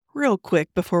Real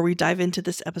quick before we dive into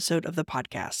this episode of the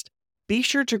podcast, be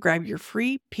sure to grab your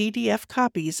free PDF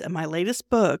copies of my latest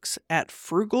books at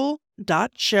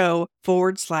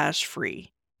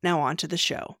frugal.show/free. Now on to the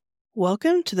show.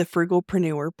 Welcome to the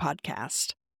Frugalpreneur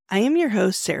podcast. I am your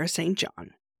host, Sarah St.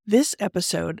 John. This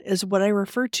episode is what I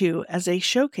refer to as a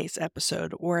showcase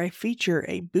episode where I feature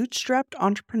a bootstrapped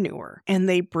entrepreneur and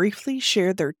they briefly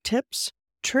share their tips,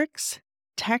 tricks,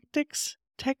 tactics,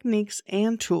 techniques,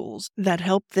 and tools that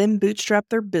help them bootstrap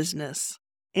their business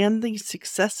and the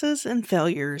successes and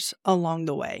failures along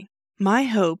the way. My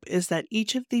hope is that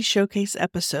each of these showcase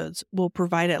episodes will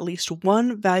provide at least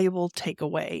one valuable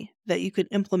takeaway that you could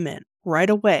implement right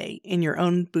away in your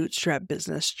own bootstrap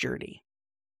business journey.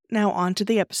 Now on to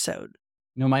the episode.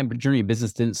 My journey in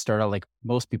business didn't start out like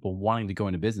most people wanting to go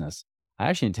into business. I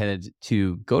actually intended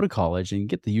to go to college and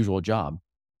get the usual job.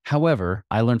 However,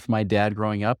 I learned from my dad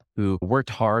growing up, who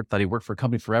worked hard, thought he worked for a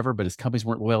company forever, but his companies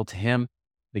weren't loyal to him.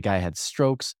 The guy had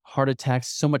strokes, heart attacks,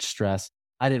 so much stress.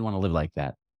 I didn't want to live like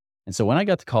that. And so when I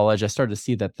got to college, I started to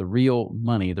see that the real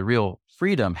money, the real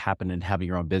freedom happened in having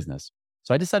your own business.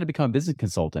 So I decided to become a business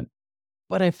consultant,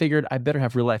 but I figured I better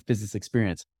have real life business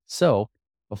experience. So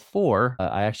before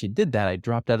I actually did that, I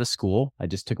dropped out of school. I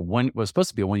just took what was supposed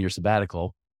to be a 1-year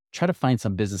sabbatical, try to find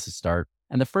some business to start.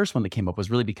 And the first one that came up was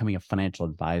really becoming a financial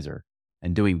advisor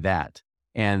and doing that.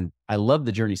 And I loved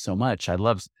the journey so much. I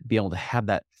loved being able to have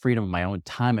that freedom of my own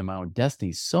time and my own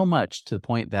destiny so much to the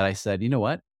point that I said, you know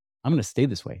what? I'm going to stay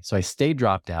this way. So I stayed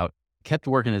dropped out, kept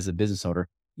working as a business owner.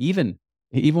 Even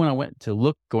when I went to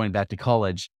look going back to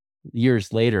college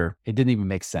years later, it didn't even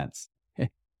make sense.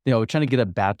 Trying to get a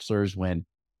bachelor's when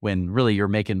really you're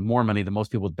making more money than most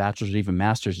people with bachelor's or even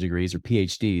master's degrees or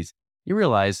PhDs. You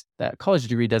realize that college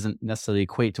degree doesn't necessarily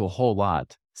equate to a whole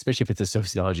lot, especially if it's a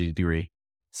sociology degree.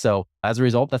 So as a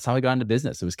result, that's how I got into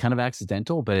business. It was kind of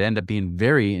accidental, but it ended up being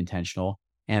very intentional.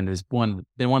 And it has been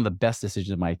one of the best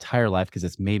decisions of my entire life because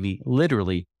it's made me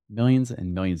literally millions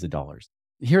and millions of dollars.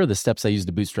 Here are the steps I used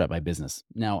to bootstrap my business.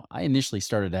 Now, I initially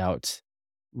started out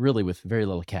really with very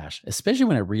little cash, especially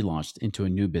when I relaunched into a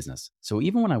new business. So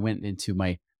even when I went into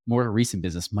my more recent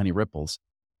business, Money Ripples,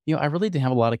 I really didn't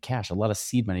have a lot of cash, a lot of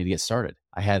seed money to get started.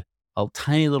 I had a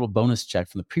tiny little bonus check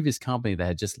from the previous company that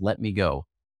had just let me go.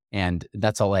 And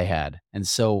that's all I had. And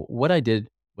so what I did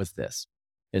was this,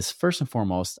 is first and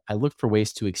foremost, I looked for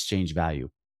ways to exchange value.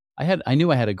 I knew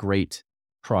I had a great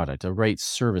product, a great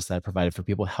service that I provided for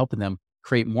people, helping them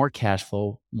create more cash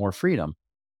flow, more freedom.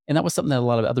 And that was something that a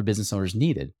lot of other business owners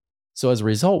needed. So as a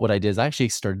result, what I did is I actually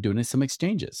started doing some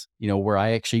exchanges, where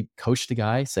I actually coached a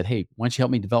guy, said, hey, why don't you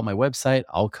help me develop my website?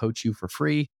 I'll coach you for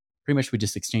free. Pretty much we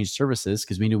just exchanged services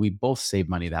because we knew we both saved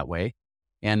money that way.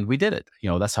 And we did it.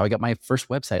 That's how I got my first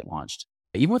website launched.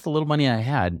 Even with the little money I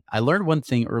had, I learned one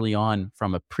thing early on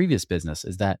from a previous business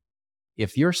is that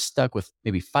if you're stuck with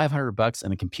maybe $500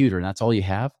 and a computer and that's all you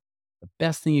have, the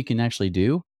best thing you can actually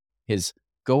do is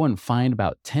go and find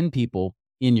about 10 people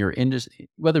in your industry,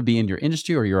 whether it be in your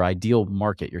industry or your ideal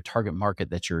market, your target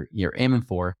market that you're aiming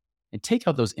for, and take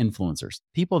out those influencers,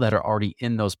 people that are already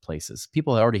in those places,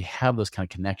 people that already have those kind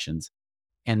of connections.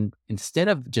 And instead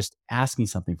of just asking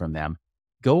something from them,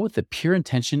 go with the pure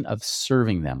intention of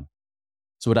serving them.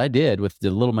 So what I did with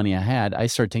the little money I had, I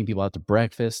started taking people out to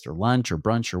breakfast or lunch or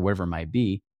brunch or whatever it might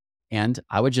be. And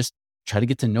I would just try to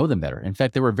get to know them better. In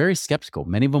fact, they were very skeptical.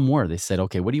 Many of them were. They said,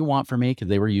 okay, what do you want from me? Because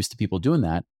they were used to people doing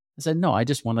that. I said, no, I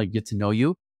just want to get to know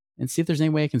you and see if there's any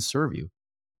way I can serve you.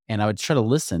 And I would try to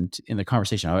listen in the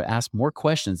conversation. I would ask more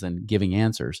questions than giving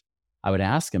answers. I would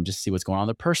ask them just to see what's going on in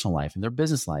their personal life and their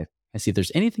business life and see if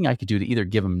there's anything I could do to either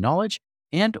give them knowledge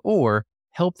and or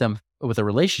help them with a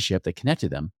relationship that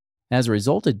connected them. And as a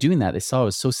result of doing that, they saw I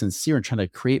was so sincere in trying to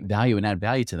create value and add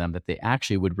value to them that they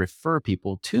actually would refer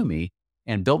people to me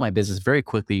and built my business very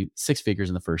quickly, 6 figures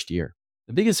in the first year.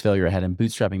 The biggest failure I had in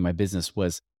bootstrapping my business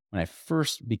was when I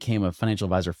first became a financial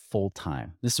advisor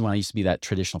full-time. This is when I used to be that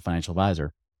traditional financial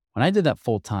advisor. When I did that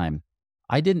full-time,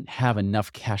 I didn't have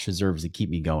enough cash reserves to keep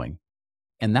me going.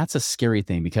 And that's a scary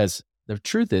thing because the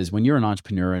truth is when you're an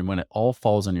entrepreneur and when it all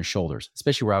falls on your shoulders,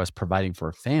 especially where I was providing for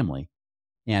a family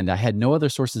and I had no other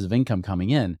sources of income coming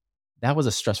in, that was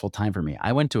a stressful time for me.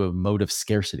 I went to a mode of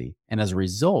scarcity. And as a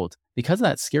result, because of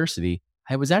that scarcity,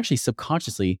 I was actually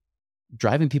subconsciously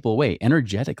driving people away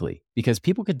energetically because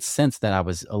people could sense that I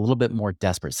was a little bit more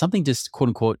desperate. Something just quote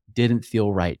unquote didn't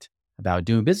feel right about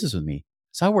doing business with me.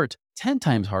 So I worked 10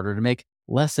 times harder to make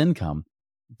less income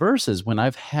versus when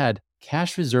I've had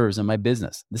cash reserves in my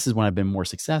business. This is when I've been more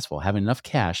successful, having enough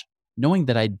cash, knowing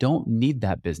that I don't need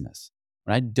that business.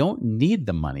 When I don't need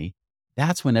the money,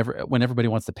 that's when everybody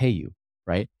wants to pay you,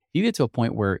 right? You get to a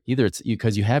point where either it's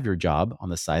because you have your job on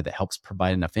the side that helps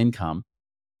provide enough income,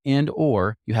 and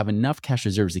or you have enough cash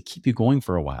reserves to keep you going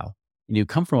for a while, and you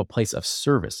come from a place of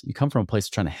service, you come from a place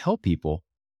of trying to help people.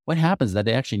 What happens is that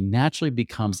it actually naturally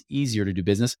becomes easier to do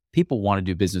business. People want to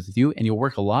do business with you, and you'll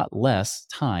work a lot less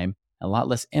time, a lot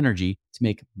less energy to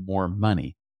make more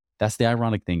money. That's the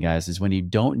ironic thing, guys, is when you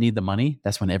don't need the money,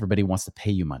 that's when everybody wants to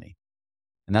pay you money.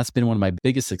 And that's been one of my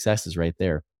biggest successes right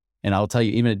there. And I'll tell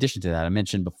you, even in addition to that, I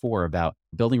mentioned before about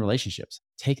building relationships,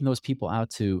 taking those people out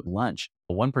to lunch.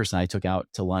 One person I took out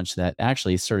to lunch that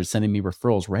actually started sending me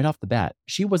referrals right off the bat.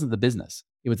 She wasn't the business.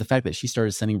 It was the fact that she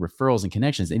started sending referrals and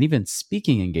connections and even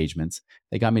speaking engagements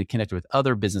that got me to connect with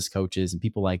other business coaches and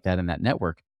people like that in that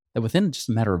network. That within just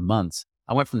a matter of months,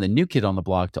 I went from the new kid on the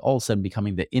block to all of a sudden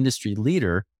becoming the industry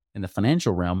leader in the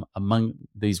financial realm among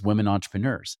these women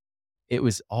entrepreneurs. It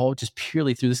was all just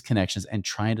purely through these connections and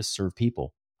trying to serve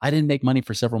people. I didn't make money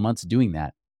for several months doing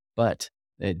that, but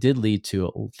it did lead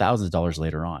to thousands of dollars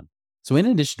later on. So in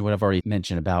addition to what I've already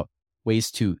mentioned about ways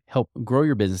to help grow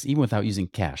your business, even without using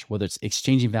cash, whether it's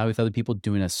exchanging value with other people,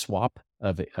 doing a swap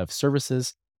of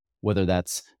services, whether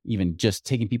that's even just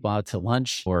taking people out to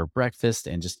lunch or breakfast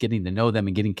and just getting to know them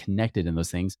and getting connected in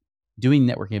those things, doing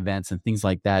networking events and things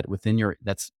like that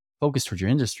that's focused towards your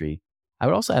industry. I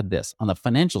would also add this on the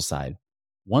financial side.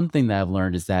 One thing that I've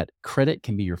learned is that credit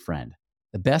can be your friend.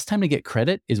 The best time to get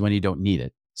credit is when you don't need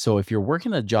it. So if you're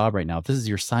working a job right now, if this is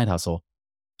your side hustle,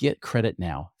 get credit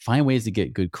now. Find ways to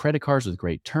get good credit cards with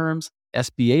great terms.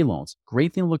 SBA loans,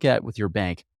 great thing to look at with your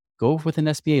bank. Go with an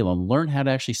SBA loan. Learn how to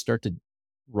actually start to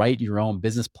write your own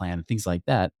business plan and things like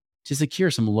that to secure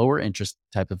some lower interest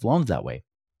type of loans that way.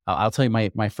 I'll tell you,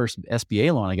 my first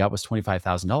SBA loan I got was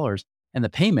 $25,000, and the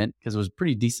payment, because it was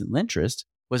pretty decent interest,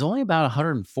 was only about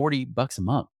 $140 a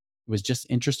month. It was just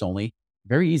interest only,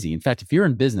 very easy. In fact, if you're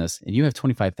in business and you have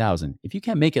 25,000, if you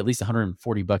can't make at least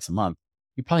 $140 a month,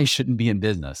 you probably shouldn't be in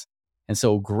business. And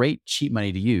so great cheap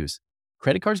money to use.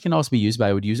 Credit cards can also be used, but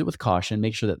I would use it with caution,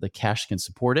 make sure that the cash can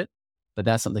support it, but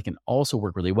that's something that can also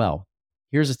work really well.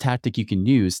 Here's a tactic you can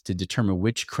use to determine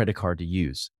which credit card to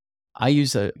use. I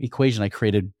use an equation I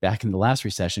created back in the last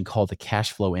recession called the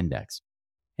cash flow index.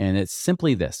 And it's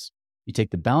simply this. You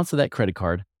take the balance of that credit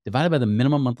card divided by the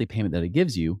minimum monthly payment that it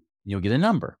gives you, and you'll get a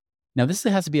number. Now, this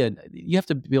has to be you have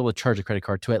to be able to charge a credit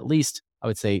card to at least, I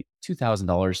would say,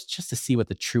 $2,000 just to see what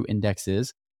the true index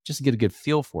is, just to get a good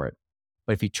feel for it.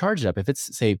 But if you charge it up, if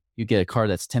it's, say, you get a card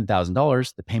that's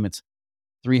 $10,000, the payment's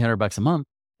 $300 a month,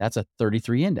 that's a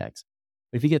 33 index.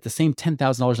 But if you get the same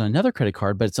 $10,000 on another credit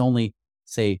card, but it's only,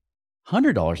 say,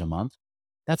 $100 a month,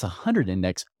 that's a 100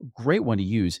 index. Great one to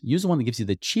use. Use the one that gives you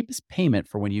the cheapest payment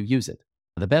for when you use it.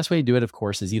 The best way to do it, of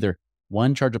course, is either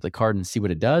one, charge up the card and see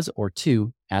what it does, or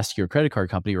two, ask your credit card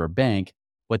company or a bank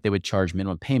what they would charge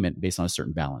minimum payment based on a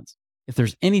certain balance. If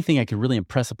there's anything I could really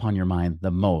impress upon your mind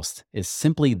the most, is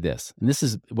simply this, and this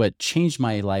is what changed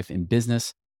my life in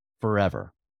business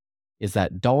forever, is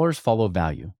that dollars follow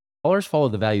value. Dollars follow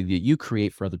the value that you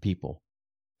create for other people.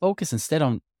 Focus instead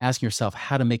on asking yourself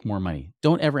how to make more money.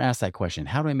 Don't ever ask that question.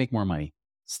 How do I make more money?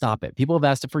 Stop it. People have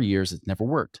asked it for years. It's never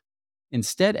worked.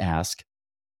 Instead, ask,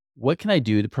 what can I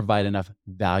do to provide enough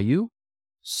value,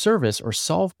 service, or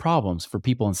solve problems for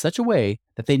people in such a way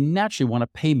that they naturally want to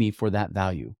pay me for that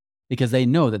value because they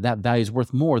know that that value is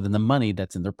worth more than the money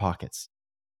that's in their pockets.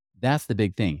 That's the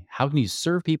big thing. How can you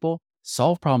serve people,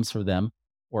 solve problems for them,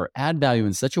 or add value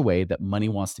in such a way that money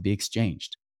wants to be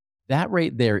exchanged? That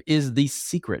right there is the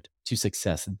secret to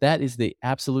success. That is the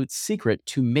absolute secret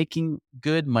to making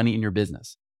good money in your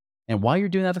business. And while you're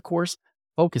doing that, of course,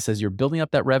 focus as you're building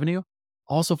up that revenue,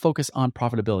 also focus on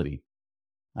profitability.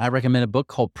 I recommend a book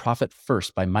called Profit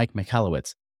First by Mike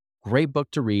Michalowicz. Great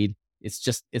book to read.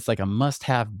 It's like a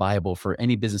must-have Bible for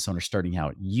any business owner starting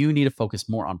out. You need to focus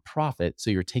more on profit so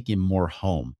you're taking more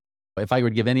home. But if I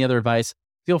would give any other advice,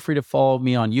 feel free to follow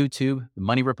me on YouTube, the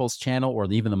Money Ripples channel,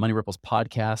 or even the Money Ripples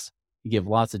podcast. We give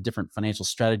lots of different financial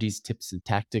strategies, tips, and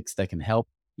tactics that can help,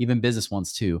 even business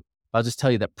ones too. But I'll just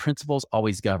tell you that principles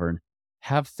always govern.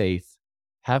 Have faith,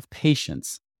 have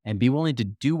patience, and be willing to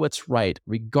do what's right,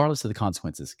 regardless of the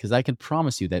consequences. Because I can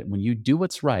promise you that when you do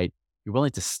what's right, you're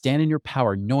willing to stand in your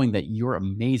power, knowing that you're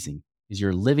amazing, as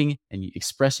you're living and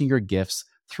expressing your gifts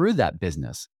through that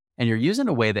business. And you're using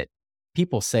a way that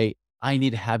people say, I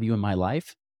need to have you in my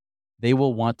life. They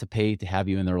will want to pay to have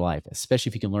you in their life,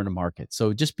 especially if you can learn to market.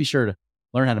 So just be sure to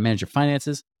learn how to manage your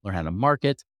finances, learn how to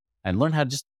market, and learn how to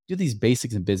just do these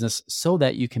basics in business so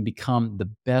that you can become the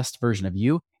best version of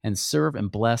you and serve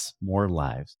and bless more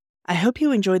lives. I hope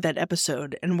you enjoyed that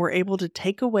episode and were able to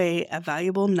take away a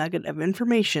valuable nugget of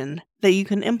information that you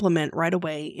can implement right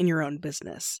away in your own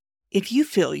business. If you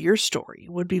feel your story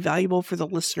would be valuable for the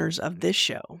listeners of this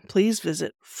show, please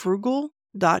visit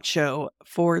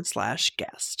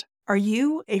frugal.show/guest. Are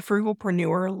you a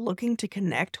frugalpreneur looking to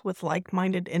connect with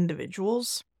like-minded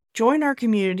individuals? Join our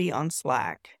community on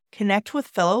Slack, connect with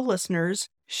fellow listeners,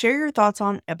 share your thoughts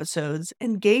on episodes,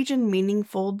 engage in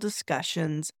meaningful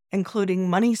discussions, including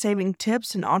money-saving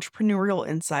tips and entrepreneurial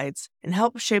insights, and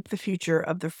help shape the future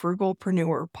of the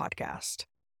Frugalpreneur podcast.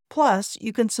 Plus,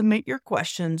 you can submit your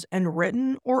questions in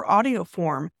written or audio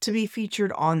form to be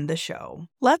featured on the show.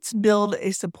 Let's build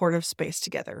a supportive space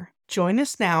together. Join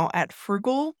us now at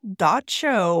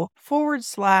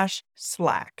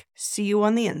frugal.show/Slack. See you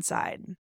on the inside.